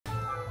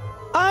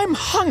I'm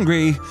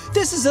hungry.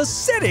 This is a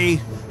city.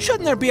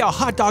 Shouldn't there be a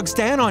hot dog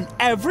stand on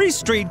every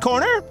street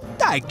corner?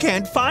 I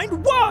can't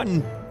find one.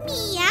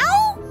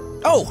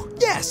 Meow? Oh,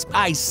 yes,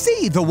 I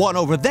see the one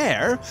over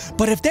there.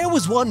 But if there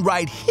was one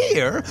right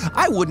here,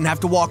 I wouldn't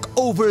have to walk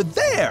over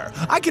there.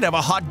 I could have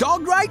a hot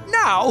dog right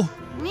now.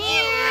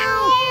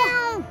 Meow.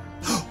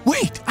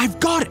 Wait, I've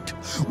got it.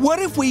 What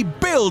if we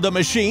build a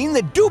machine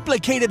that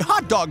duplicated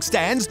hot dog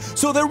stands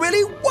so there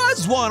really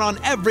was one on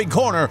every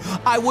corner?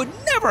 I would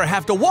never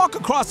have to walk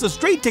across the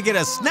street to get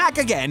a snack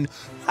again.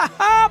 Ha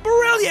ha,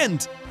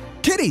 brilliant!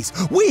 Kiddies,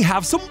 we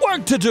have some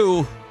work to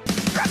do.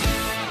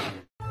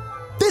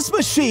 This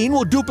machine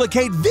will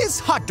duplicate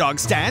this hot dog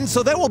stand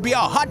so there will be a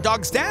hot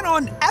dog stand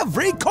on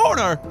every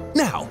corner.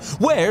 Now,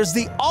 where's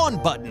the on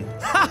button?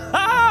 Ha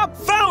ha,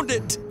 found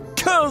it!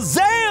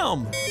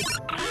 Kazam!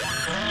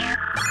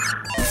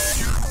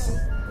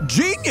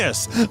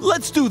 Genius!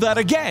 Let's do that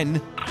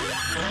again.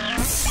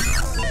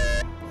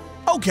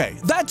 Okay,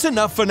 that's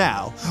enough for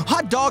now.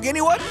 Hot dog,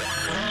 anyone?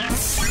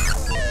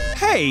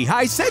 Hey,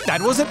 I said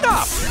that was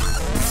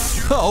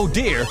enough. Oh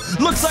dear,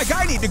 looks like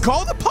I need to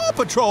call the PAW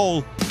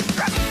Patrol.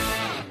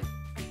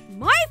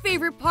 My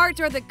favorite parts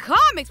are the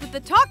comics with the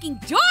talking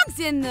dogs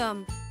in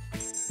them.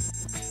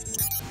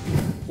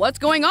 What's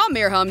going on,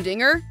 Mayor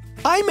Humdinger?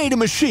 I made a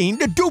machine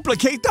to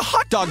duplicate the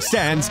hot dog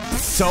stands,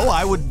 so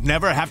I would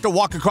never have to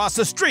walk across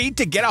the street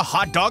to get a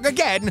hot dog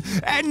again.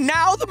 And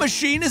now the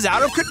machine is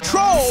out of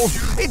control.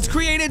 It's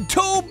created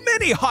too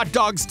many hot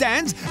dog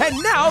stands,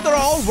 and now they're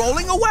all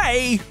rolling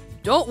away.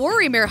 Don't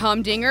worry, Mayor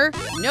Humdinger.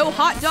 No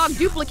hot dog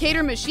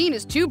duplicator machine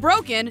is too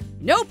broken.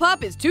 No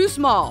pup is too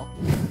small.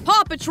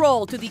 PAW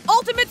Patrol to the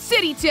ultimate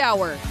city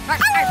tower.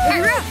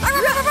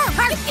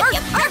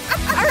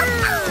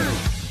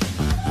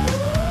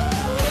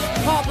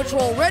 PAW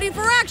Patrol ready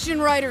for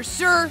action, riders,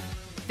 sir.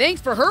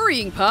 Thanks for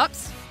hurrying,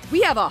 pups.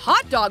 We have a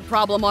hot dog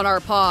problem on our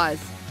paws.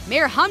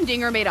 Mayor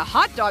Humdinger made a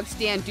hot dog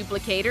stand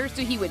duplicator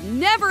so he would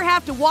never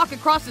have to walk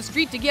across the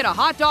street to get a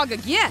hot dog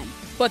again.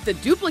 But the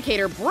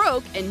duplicator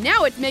broke, and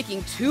now it's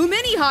making too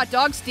many hot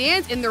dog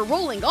stands, and they're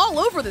rolling all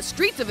over the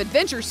streets of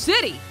Adventure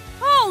City.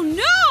 Oh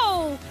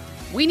no!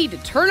 We need to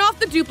turn off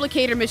the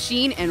duplicator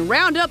machine and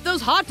round up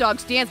those hot dog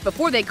stands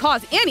before they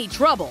cause any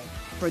trouble.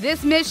 For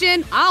this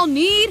mission, I'll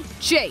need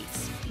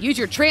Chase. Use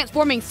your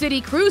transforming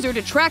city cruiser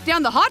to track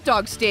down the hot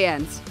dog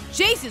stands.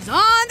 Chase is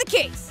on the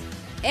case.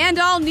 And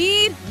I'll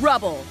need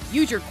Rubble.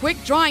 Use your quick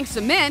drawing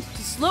cement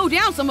to slow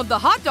down some of the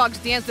hot dog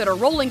stands that are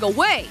rolling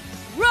away.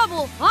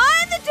 Rubble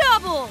on the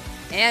double!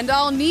 And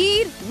I'll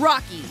need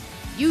Rocky.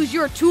 Use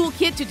your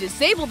toolkit to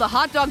disable the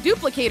hot dog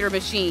duplicator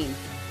machine.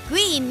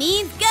 Green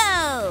means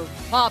go!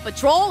 PAW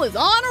Patrol is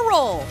on a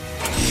roll!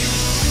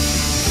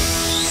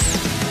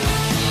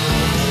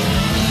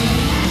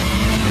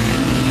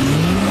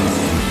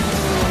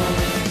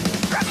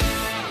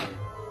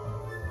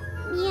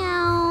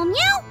 Meow,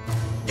 meow!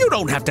 You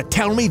don't have to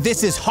tell me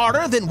this is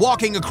harder than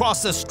walking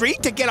across the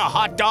street to get a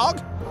hot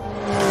dog.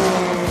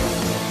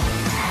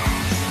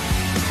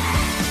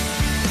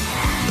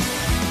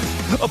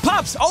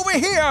 Pups, over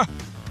here!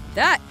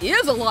 That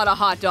is a lot of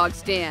hot dog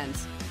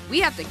stands.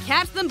 We have to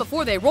catch them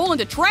before they roll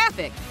into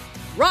traffic.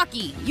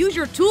 Rocky, use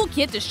your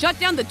toolkit to shut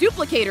down the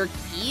duplicator.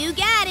 You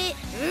got it!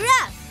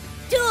 Rough!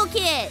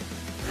 Toolkit!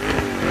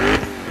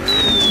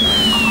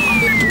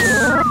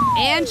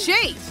 And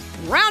Chase,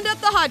 round up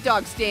the hot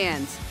dog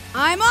stands.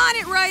 I'm on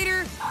it,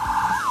 Ryder!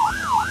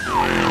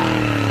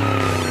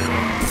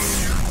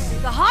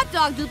 The hot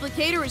dog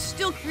duplicator is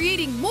still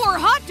creating more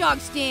hot dog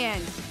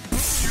stands.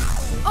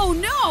 Oh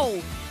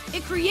no!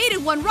 It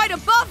created one right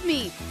above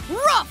me!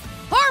 Rough!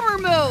 Armor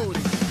mode!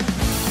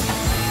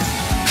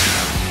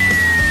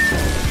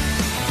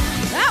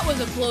 That was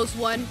a close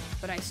one,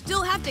 but I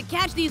still have to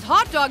catch these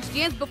hot dog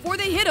stands before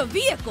they hit a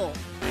vehicle.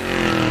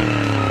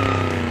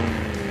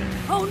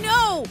 Oh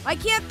no! I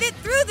can't fit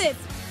through this!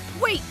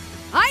 Wait,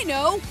 I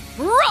know!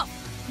 Rough!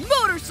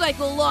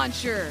 Motorcycle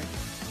launcher!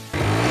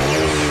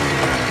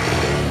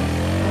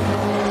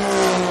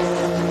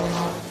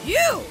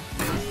 Phew!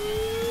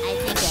 I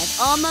think I've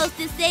almost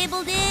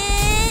disabled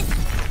it.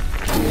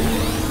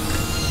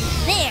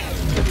 There!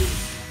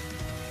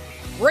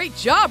 Great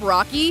job,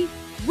 Rocky!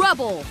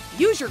 Rubble,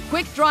 use your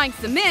quick drawing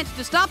cement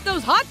to stop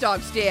those hot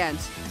dog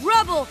stands.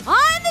 Rubble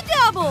on the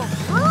double!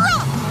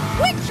 Rough!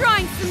 Quick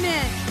drawing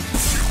cement!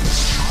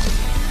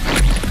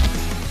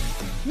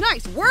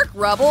 Nice work,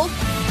 Rubble!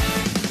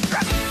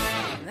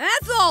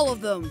 That's all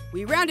of them.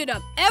 We rounded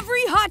up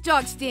every hot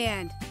dog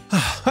stand.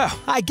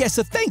 I guess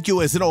a thank you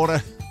is in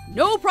order.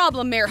 No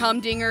problem, Mayor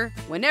Humdinger.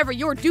 Whenever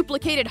your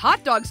duplicated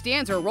hot dog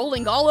stands are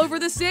rolling all over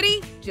the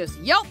city, just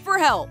yelp for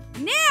help.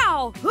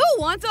 Now, who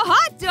wants a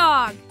hot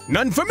dog?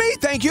 None for me,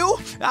 thank you.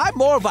 I'm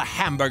more of a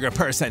hamburger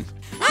person.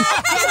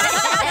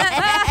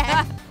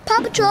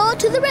 PAW Patrol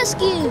to the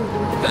rescue!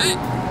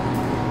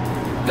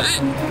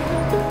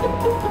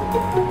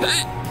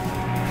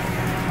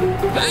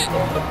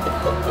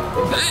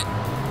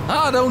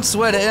 Oh, don't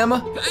sweat it,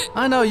 Emma.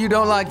 I know you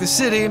don't like the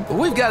city, but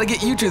we've got to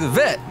get you to the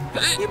vet.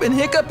 You've been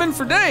hiccuping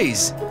for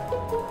days.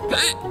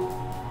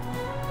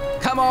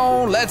 Come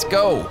on, let's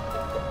go.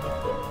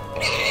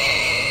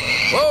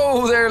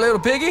 Whoa there, little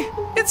piggy.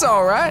 It's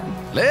all right.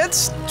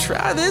 Let's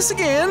try this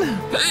again.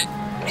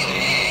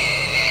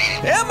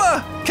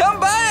 Emma, come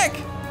back!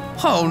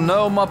 Oh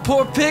no, my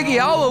poor piggy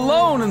all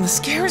alone in the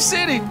scary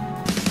city.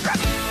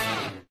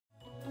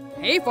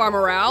 Hey,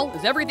 Farmer Owl,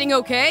 is everything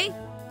okay?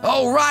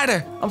 Oh,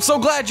 Ryder, I'm so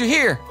glad you're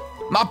here.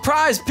 My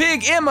prize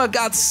pig, Emma,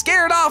 got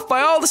scared off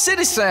by all the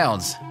city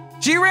sounds.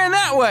 She ran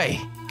that way.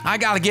 I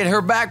gotta get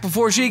her back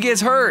before she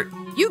gets hurt.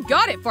 You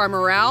got it,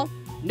 Farmer Owl.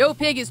 No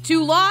pig is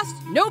too lost,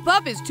 no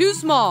pup is too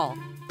small.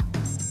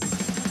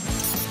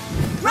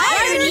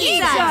 Ryder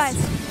needs us!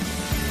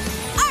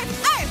 Arf,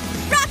 arf!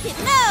 Rocket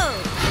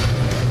mode!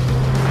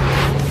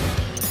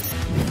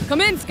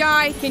 Come in,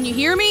 Sky. Can you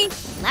hear me?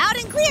 Loud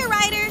and clear,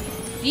 Ryder.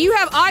 Do you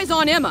have eyes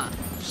on Emma?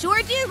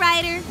 Sure do,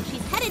 Ryder.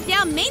 She's headed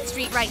down Main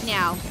Street right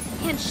now.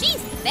 And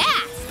she's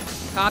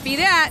fast. Copy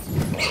that.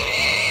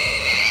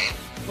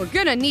 We're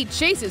gonna need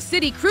Chase's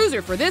city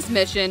cruiser for this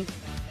mission.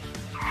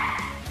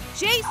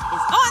 Chase is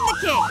on the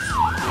case.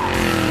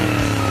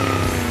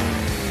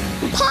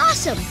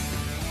 Possum!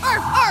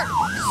 Arf, arf!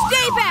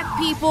 Stay back,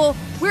 people.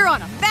 We're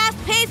on a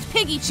fast-paced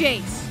piggy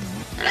chase.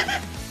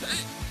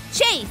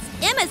 Chase,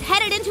 Emma's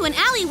headed into an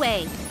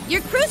alleyway.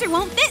 Your cruiser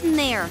won't fit in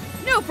there.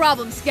 No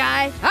problem,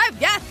 Sky. I've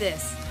got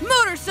this.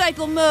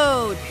 Motorcycle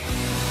mode.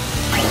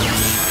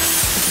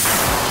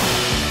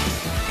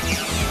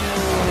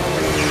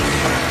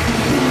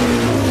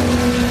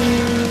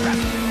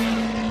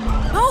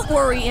 Don't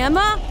worry,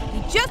 Emma.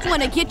 We just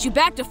want to get you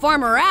back to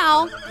Farmer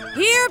Owl.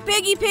 Here,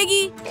 Piggy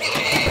Piggy.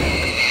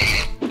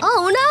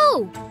 Oh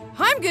no!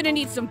 I'm gonna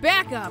need some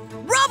backup.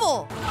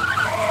 Rubble!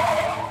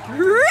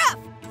 Ruff!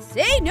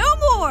 Say no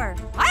more.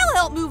 I'll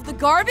help move the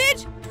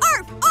garbage.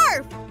 Arf,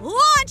 arf!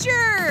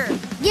 Launcher!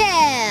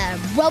 Yeah,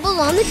 rubble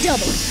on the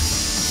double.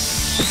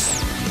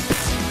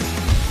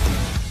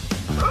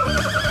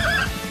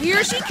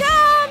 Here she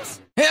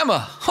comes!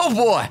 Emma, oh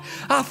boy,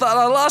 I thought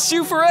I lost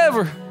you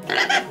forever.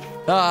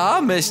 I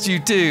missed you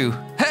too.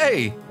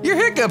 Hey, your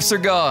hiccups are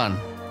gone.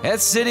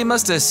 That city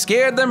must have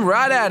scared them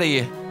right out of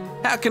you.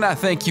 How can I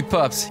thank you,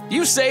 pups?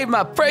 You saved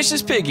my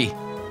precious piggy.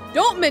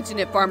 Don't mention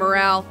it, Farmer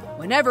Owl.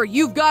 Whenever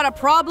you've got a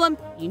problem,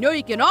 you know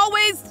you can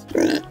always...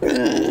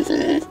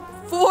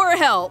 for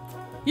help.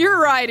 You're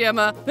right,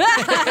 Emma.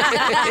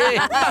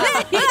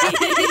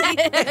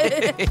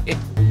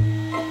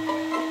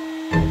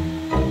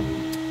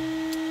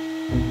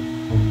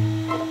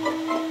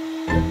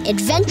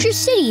 Adventure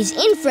City's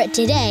in for it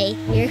today.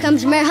 Here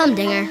comes Mayor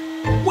Humdinger.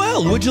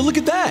 Well, would you look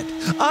at that?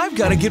 I've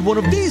got to get one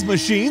of these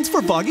machines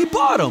for Foggy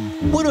Bottom.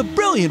 What a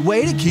brilliant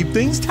way to keep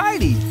things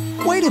tidy.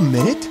 Wait a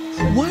minute.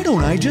 Why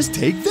don't I just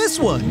take this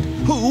one?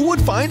 Who would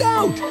find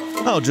out?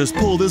 I'll just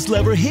pull this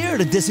lever here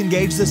to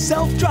disengage the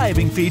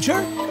self-driving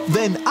feature.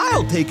 Then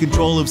I'll take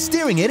control of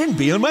steering it and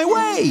be on my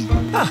way.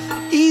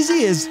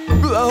 Easy as...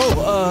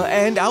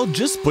 and I'll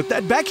just put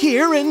that back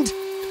here and...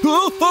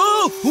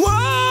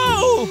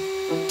 Whoa!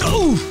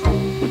 Oof!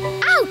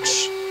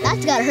 Ouch!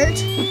 That's gotta hurt.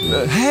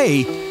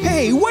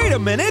 Hey, wait a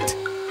minute!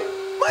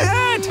 My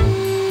hat!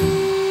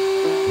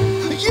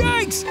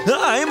 Yikes!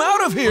 I'm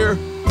out of here!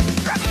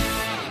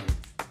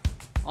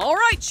 All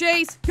right,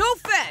 Chase, go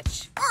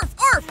fetch. Arf,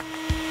 arf!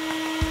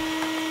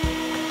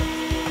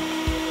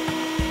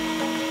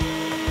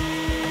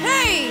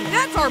 Hey,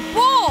 that's our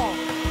ball!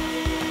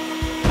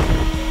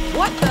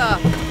 What the?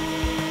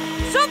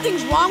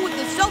 Something's wrong with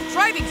the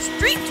self-driving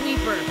street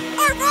sweeper.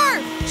 Arf,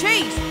 arf!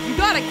 Chase, you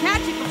gotta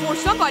catch it before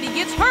somebody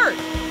gets hurt.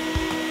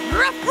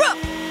 Ruff, ruff!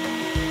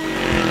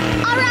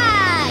 All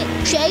right!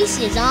 Chase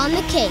is on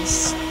the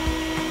case.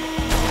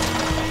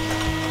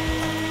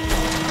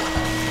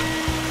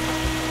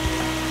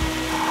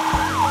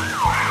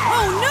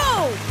 Oh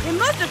no! It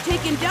must have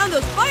taken down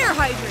those fire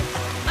hydrants.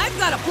 I've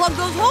gotta plug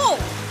those holes.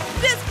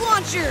 Disc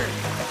launcher!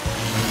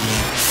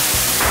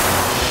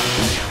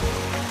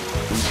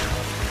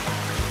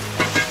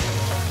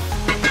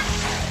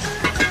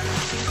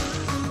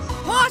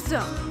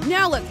 Awesome!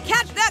 Now let's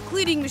catch that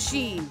cleaning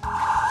machine.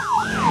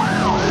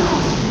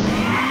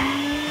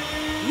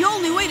 The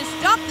only way to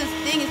stop this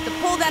thing is to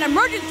pull that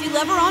emergency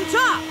lever on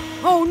top.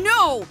 Oh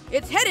no!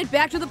 It's headed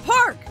back to the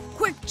park.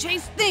 Quick,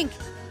 Chase, think.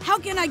 How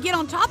can I get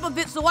on top of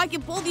it so I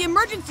can pull the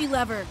emergency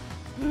lever?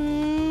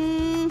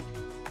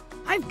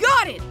 I've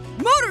got it!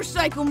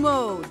 Motorcycle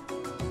mode!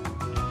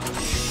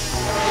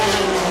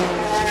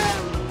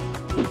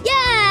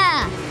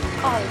 Yeah!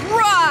 All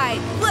right,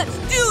 let's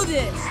do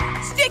this!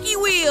 Sticky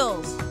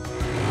wheels!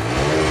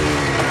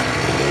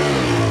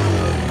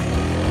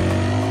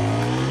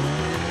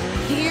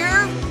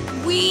 Here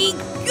we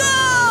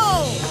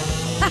go!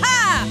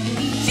 Ha-ha!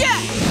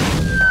 Eject!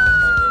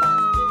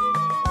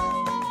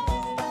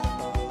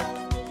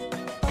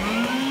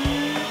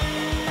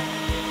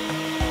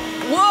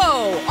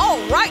 Whoa! All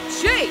right,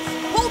 Chase!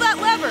 Pull that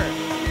lever!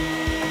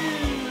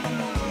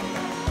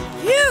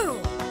 Phew!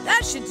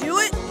 That should do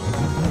it!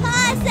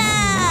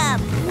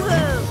 Awesome!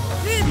 Whoa!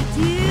 Baby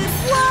dude!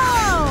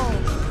 Whoa!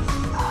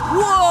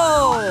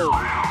 Whoa!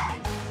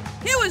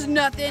 It was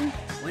nothing.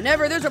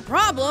 Whenever there's a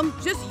problem,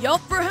 just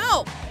yelp for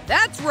help.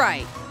 That's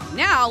right.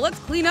 Now let's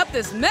clean up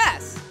this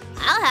mess.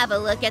 I'll have a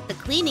look at the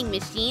cleaning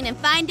machine and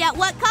find out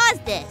what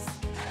caused this.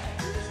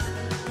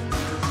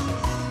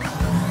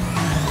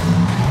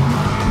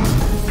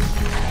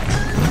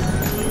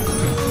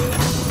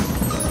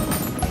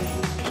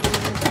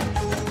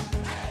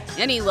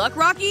 Any luck,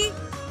 Rocky?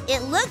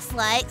 It looks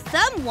like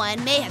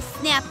someone may have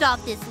snapped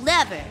off this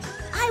lever.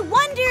 I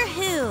wonder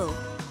who.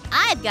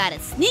 I've got a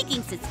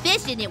sneaking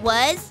suspicion it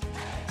was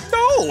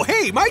Oh,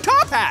 hey, my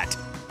top hat!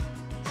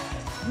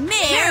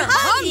 Mayor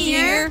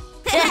Humdinger.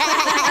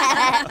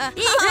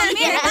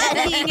 Mayor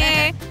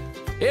Humdinger.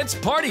 It's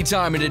party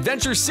time in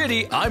Adventure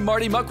City. I'm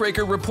Marty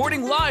Muckraker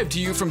reporting live to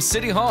you from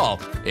City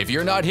Hall. If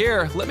you're not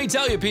here, let me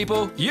tell you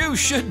people, you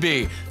should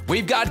be.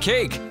 We've got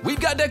cake, we've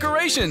got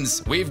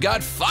decorations, we've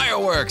got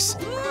fireworks.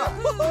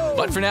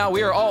 But for now,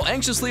 we are all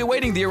anxiously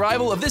awaiting the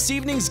arrival of this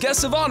evening's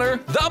guests of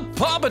honor, the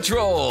PAW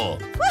Patrol.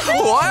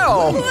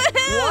 Wow!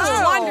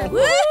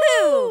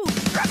 Woohoo!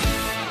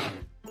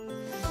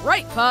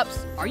 Right,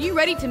 pups. Are you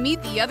ready to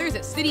meet the others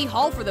at City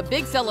Hall for the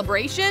big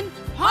celebration?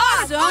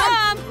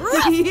 Awesome!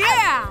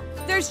 Yeah!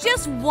 There's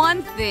just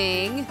one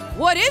thing.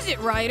 What is it,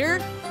 Ryder?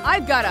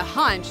 I've got a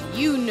hunch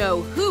you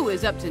know who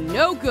is up to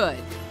no good.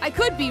 I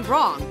could be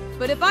wrong,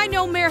 but if I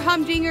know Mayor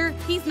Humdinger,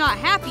 he's not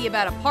happy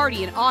about a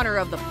party in honor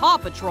of the PAW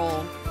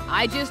Patrol.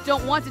 I just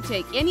don't want to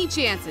take any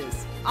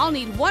chances. I'll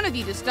need one of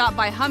you to stop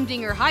by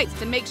Humdinger Heights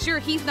to make sure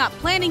he's not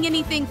planning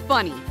anything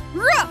funny.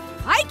 Ruh!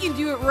 I can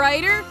do it,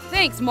 Ryder.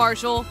 Thanks,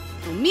 Marshall.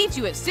 We'll meet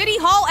you at City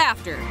Hall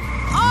after.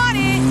 On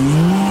it!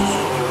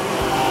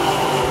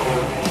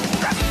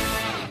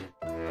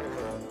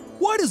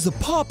 Why does the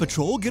PAW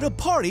Patrol get a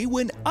party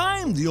when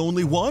I'm the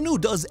only one who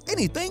does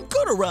anything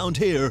good around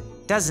here?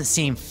 Doesn't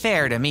seem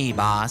fair to me,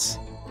 boss.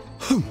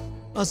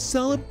 A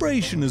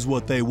celebration is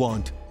what they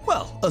want.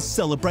 Well, a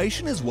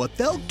celebration is what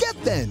they'll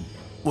get then.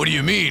 What do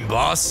you mean,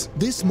 boss?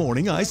 This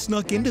morning, I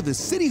snuck into the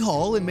City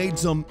Hall and made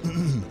some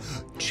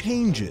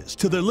changes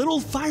to their little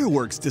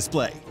fireworks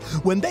display.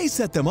 When they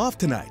set them off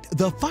tonight,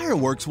 the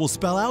fireworks will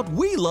spell out,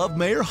 "We love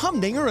Mayor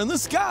Humdinger in the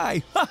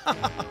sky."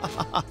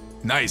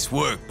 Nice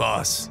work,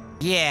 boss.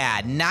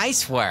 Yeah,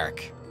 nice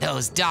work.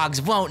 Those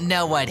dogs won't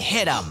know what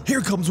hit them.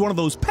 Here comes one of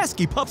those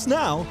pesky pups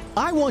now.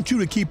 I want you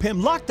to keep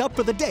him locked up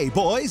for the day,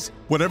 boys.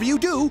 Whatever you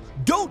do,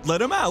 don't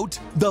let him out.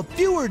 The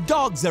fewer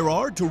dogs there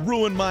are to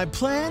ruin my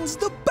plans,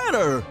 the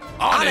better.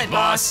 On it,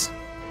 boss.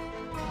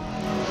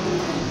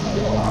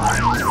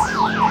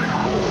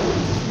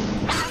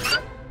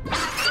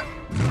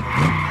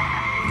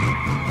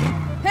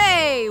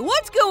 Hey,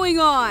 what's going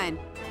on?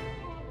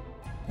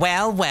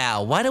 Well,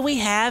 what do we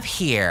have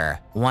here?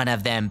 One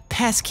of them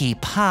pesky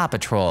PAW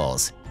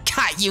Patrols.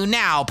 Got you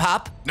now,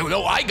 pup.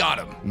 No, I got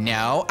him.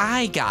 No,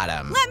 I got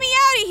him. Let me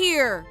out of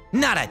here!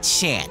 Not a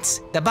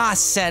chance. The boss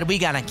said we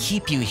gotta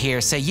keep you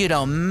here so you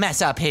don't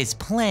mess up his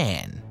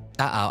plan.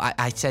 Uh-oh,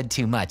 I said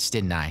too much,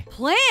 didn't I?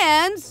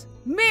 Plans?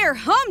 Mayor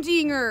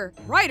Humdinger!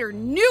 Ryder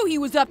knew he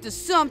was up to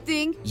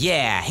something.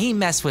 Yeah, he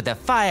messed with the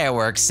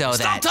fireworks so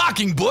Stop that—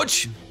 talking,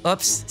 Butch.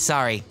 Oops,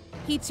 sorry.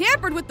 He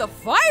tampered with the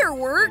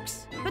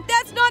fireworks? But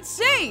that's not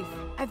safe.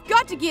 I've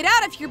got to get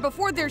out of here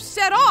before they're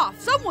set off.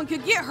 Someone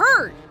could get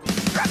hurt.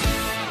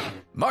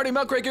 Marty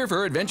Muckraker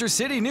for Adventure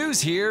City News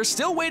here,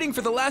 still waiting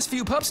for the last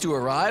few pups to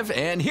arrive,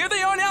 and here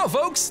they are now,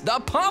 folks, the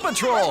PAW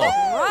Patrol!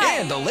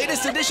 And the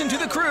latest addition to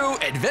the crew,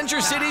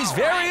 Adventure City's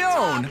very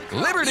own,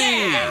 Liberty!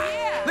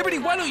 Yeah. Liberty,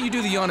 why don't you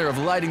do the honor of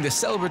lighting the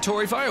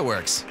celebratory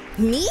fireworks?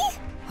 Me?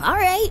 All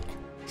right.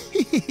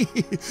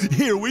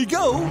 Here we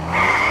go.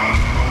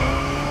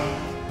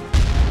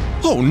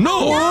 Oh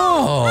no!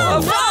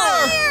 A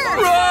fire!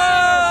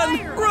 Run!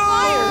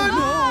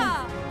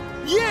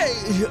 Yay!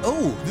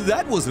 Oh,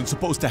 that wasn't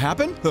supposed to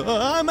happen.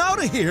 I'm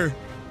out of here.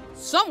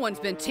 Someone's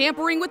been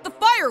tampering with the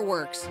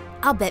fireworks.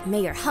 I'll bet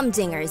Mayor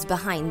Humdinger is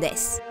behind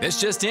this. This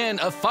just in,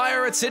 a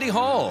fire at City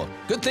Hall.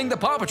 Good thing the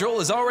PAW Patrol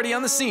is already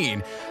on the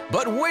scene.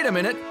 But wait a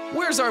minute,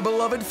 where's our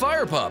beloved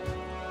fire pup?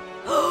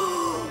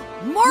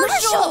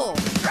 Marshall!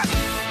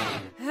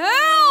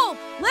 Help!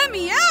 Let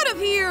me out of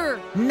here!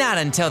 Not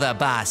until the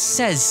boss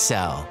says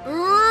so.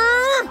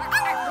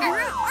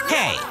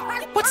 Hey,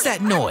 what's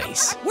that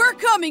noise? We're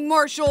coming,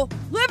 Marshall!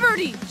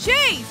 Liberty!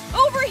 Chase!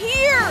 Over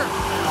here!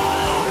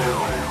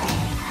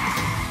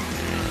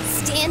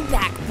 Stand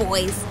back,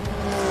 boys.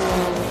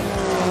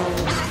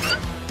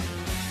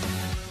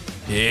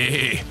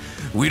 Hey,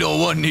 we don't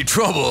want any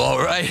trouble, all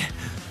right?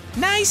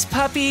 Nice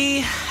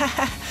puppy.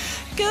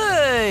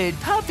 Good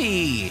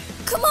puppy.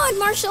 Come on,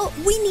 Marshall.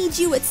 We need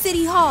you at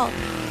City Hall.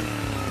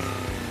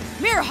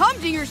 Mayor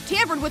Humdinger's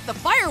tampered with the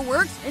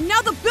fireworks, and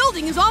now the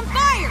building is on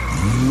fire!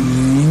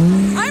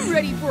 I'm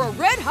ready for a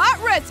red-hot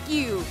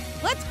rescue!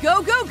 Let's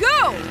go, go,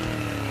 go!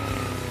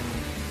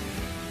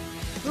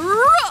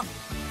 Ruff!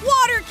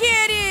 Water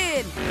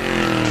cannon!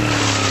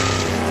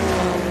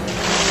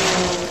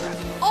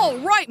 All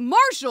right,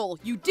 Marshall,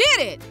 you did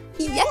it!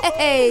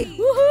 Yay!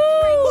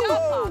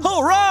 Woohoo!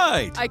 All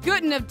right. I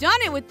couldn't have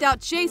done it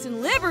without Chase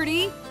and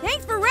Liberty.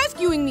 Thanks for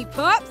rescuing me,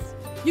 pups.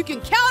 You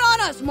can count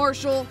on us,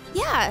 Marshall.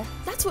 Yeah,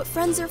 that's what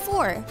friends are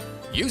for.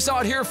 You saw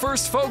it here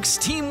first, folks.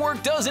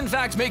 Teamwork does in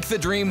fact make the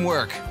dream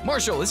work.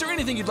 Marshall, is there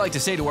anything you'd like to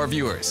say to our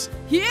viewers?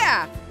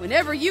 Yeah,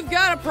 whenever you've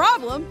got a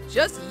problem,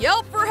 just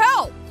yelp for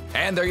help.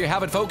 And there you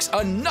have it, folks.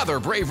 Another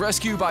brave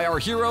rescue by our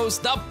heroes,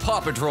 the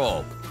PAW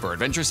Patrol. For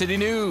Adventure City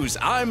News,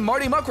 I'm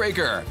Marty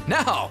Muckraker.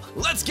 Now,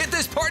 let's get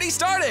this party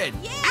started.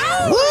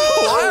 Yeah! Woo!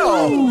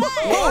 Wow!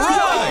 All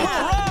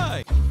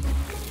right!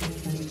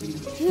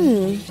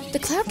 The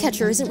cloud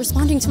catcher isn't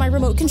responding to my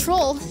remote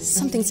control.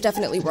 Something's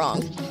definitely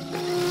wrong.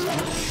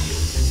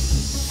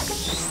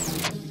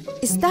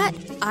 Is that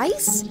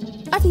ice?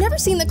 I've never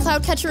seen the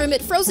cloud catcher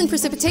emit frozen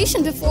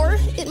precipitation before.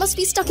 It must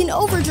be stuck in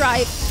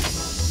overdrive.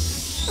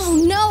 Oh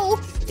no!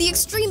 The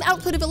extreme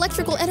output of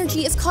electrical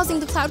energy is causing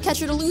the cloud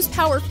catcher to lose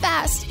power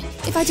fast.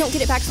 If I don't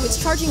get it back to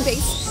its charging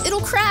base, it'll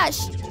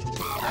crash.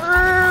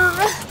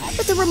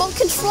 But the remote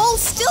control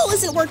still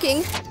isn't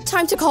working.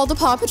 Time to call the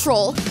PAW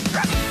Patrol.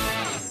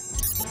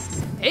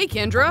 Hey,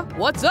 Kendra,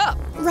 what's up?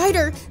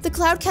 Ryder, the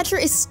cloud catcher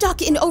is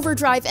stuck in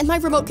overdrive and my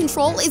remote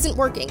control isn't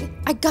working.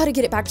 I gotta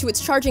get it back to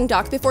its charging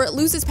dock before it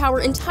loses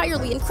power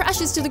entirely and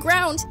crashes to the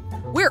ground.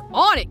 We're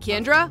on it,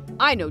 Kendra.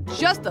 I know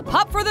just the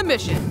pup for the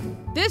mission.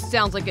 This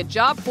sounds like a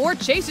job for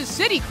Chase's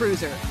city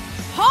cruiser.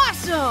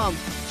 Awesome!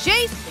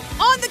 Chase is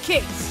on the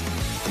case.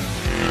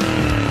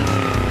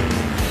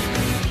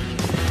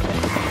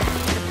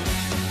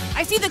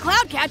 I see the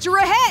cloud catcher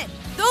ahead.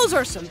 Those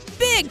are some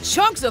big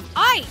chunks of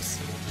ice.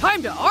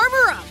 Time to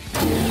armor up.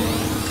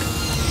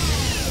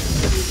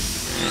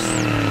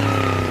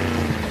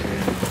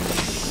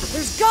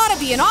 There's gotta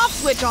be an off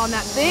switch on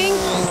that thing.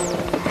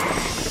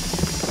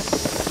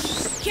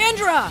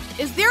 Kendra,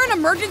 is there an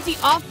emergency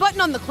off button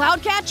on the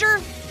cloud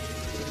catcher?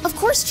 Of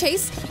course,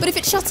 Chase, but if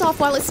it shuts off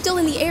while it's still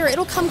in the air,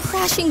 it'll come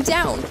crashing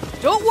down.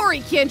 Don't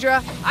worry,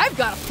 Kendra. I've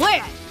got a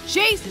plan.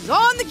 Chase is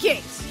on the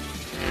case.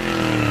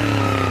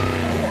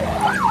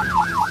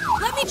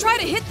 Let me try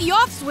to hit the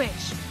off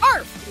switch.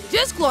 Arf,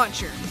 disc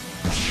launcher.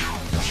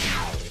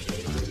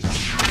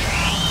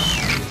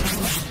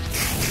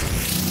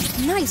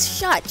 Nice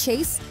shot,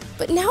 Chase.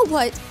 But now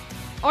what?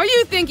 Are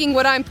you thinking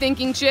what I'm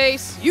thinking,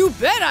 Chase? You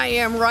bet I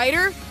am,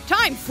 Ryder.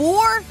 Time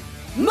for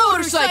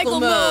motorcycle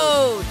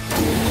mode.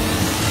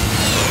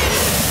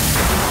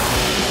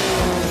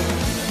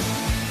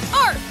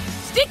 Arf,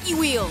 sticky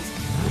wheels.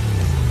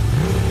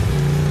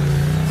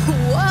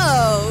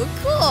 Whoa,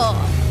 cool.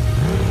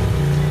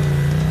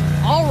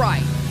 All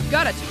right, you've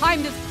got to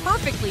time this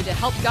perfectly to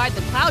help guide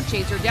the cloud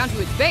chaser down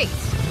to its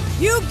base.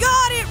 You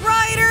got it,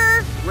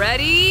 Ryder.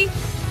 Ready,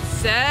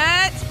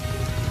 set,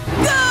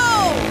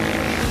 go!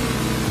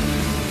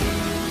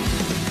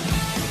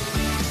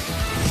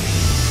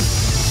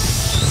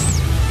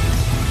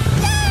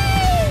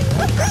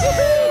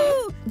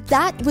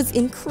 That was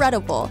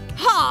incredible.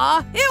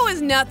 Ha! It was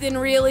nothing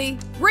really.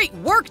 Great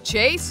work,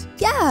 Chase.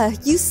 Yeah,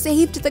 you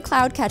saved the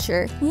cloud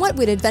catcher. What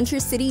would Adventure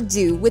City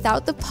do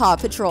without the PAW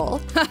Patrol?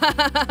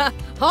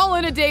 All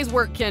in a day's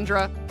work,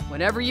 Kendra.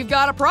 Whenever you've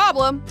got a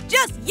problem,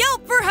 just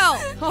yelp for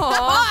help.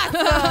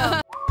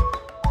 Awesome.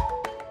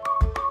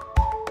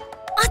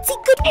 Auntie,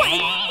 good one.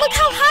 Look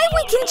how high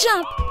we can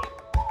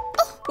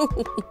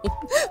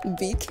jump.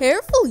 Be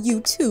careful,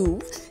 you two.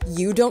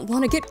 You don't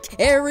want to get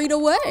carried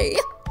away.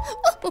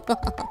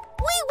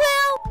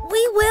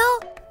 We will.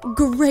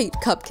 Great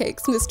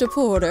cupcakes, Mr.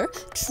 Porter.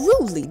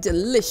 Truly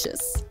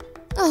delicious.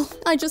 Oh,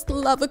 I just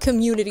love a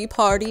community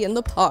party in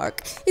the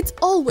park. It's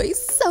always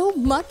so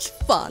much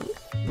fun.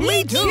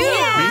 Me too!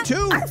 Yeah. Me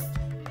too!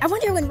 I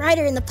wonder when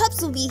Ryder and the pups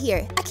will be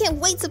here. I can't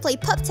wait to play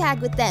pup tag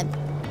with them.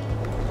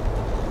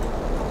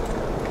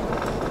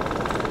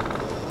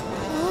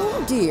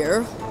 Oh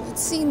dear, it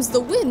seems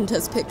the wind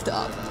has picked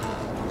up.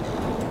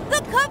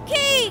 The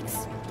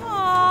cupcakes!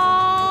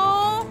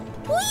 Aww.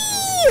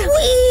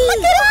 Whee!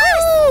 Look at us!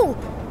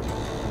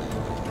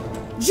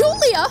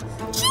 Julia!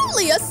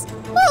 Julius!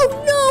 Oh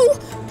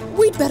no!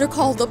 We'd better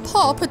call the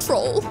PAW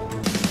Patrol.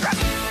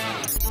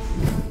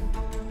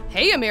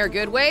 Hey, Mayor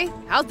Goodway.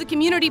 How's the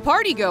community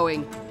party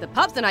going? The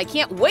pups and I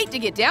can't wait to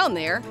get down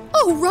there.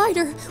 Oh,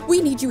 Ryder, we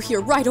need you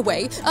here right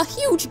away. A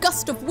huge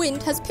gust of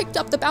wind has picked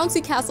up the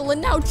bouncy castle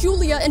and now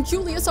Julia and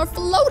Julius are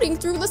floating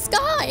through the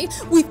sky.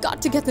 We've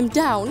got to get them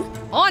down.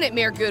 On it,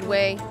 Mayor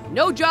Goodway.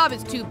 No job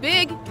is too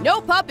big,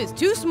 no pup is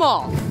too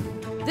small.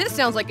 This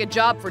sounds like a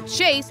job for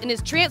Chase and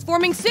his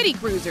transforming city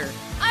cruiser.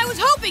 I was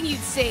hoping you'd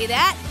say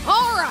that.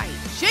 All right,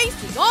 Chase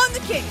is on the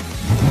case.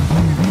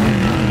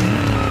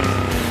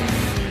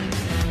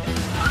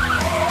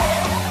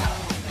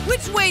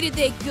 Which way did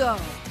they go?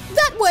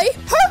 That way!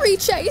 Hurry,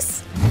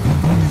 Chase!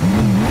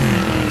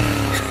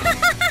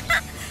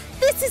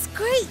 This is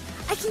great.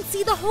 I can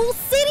see the whole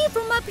city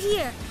from up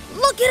here.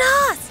 Look at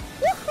us.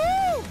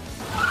 Woohoo!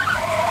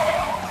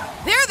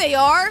 There they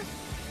are!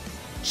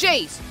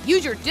 Chase,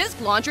 use your disc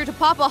launcher to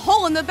pop a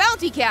hole in the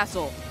bounty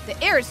castle. The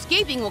air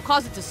escaping will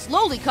cause it to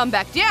slowly come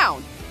back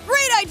down.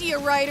 Great idea,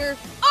 Ryder!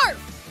 Arf!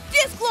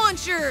 Disc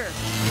launcher!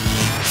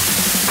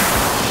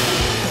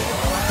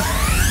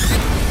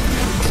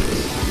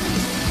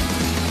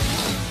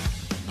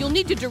 You'll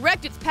need to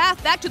direct its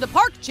path back to the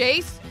park,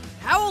 Chase.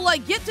 How will I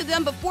get to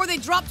them before they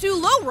drop too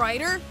low,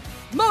 Ryder?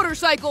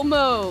 Motorcycle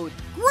mode!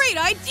 Great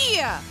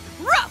idea!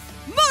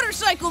 Rough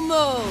motorcycle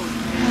mode!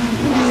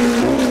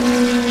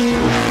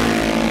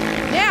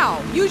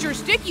 Now, use your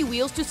sticky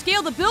wheels to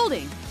scale the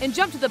building and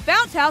jump to the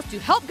bounce house to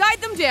help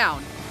guide them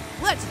down.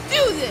 Let's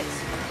do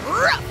this!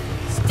 Rough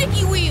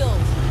sticky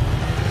wheels!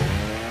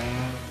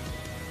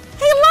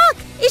 Hey, look!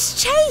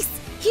 It's Chase!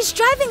 He's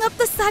driving up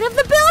the side of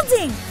the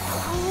building!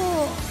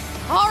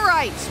 All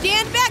right,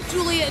 stand back,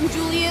 Juliet and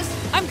Julius.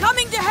 I'm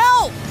coming to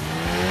help!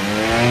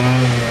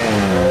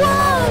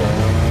 Whoa!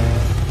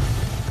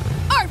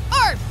 Arf,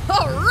 arf!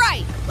 All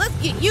right, let's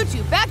get you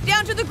two back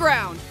down to the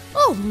ground.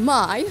 Oh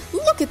my,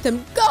 look at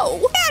them go!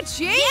 Yeah,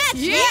 Chase!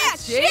 Yeah,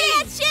 Chase!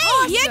 Yeah, Chase!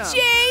 Awesome. Yeah,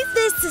 Chase!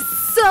 This is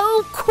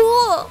so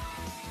cool!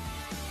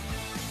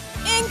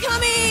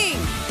 Incoming!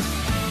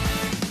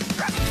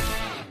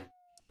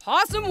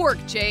 Awesome work,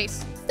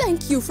 Chase.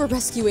 Thank you for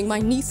rescuing my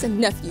niece and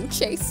nephew,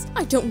 Chase.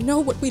 I don't know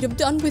what we'd have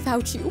done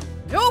without you.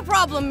 No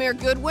problem, Mayor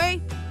Goodway.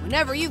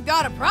 Whenever you've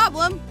got a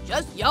problem,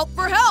 just yelp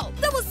for help.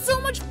 That was so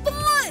much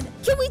fun!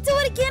 Can we do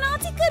it again,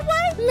 Auntie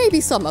Goodway?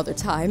 Maybe some other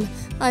time.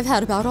 I've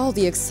had about all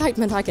the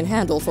excitement I can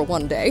handle for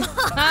one day.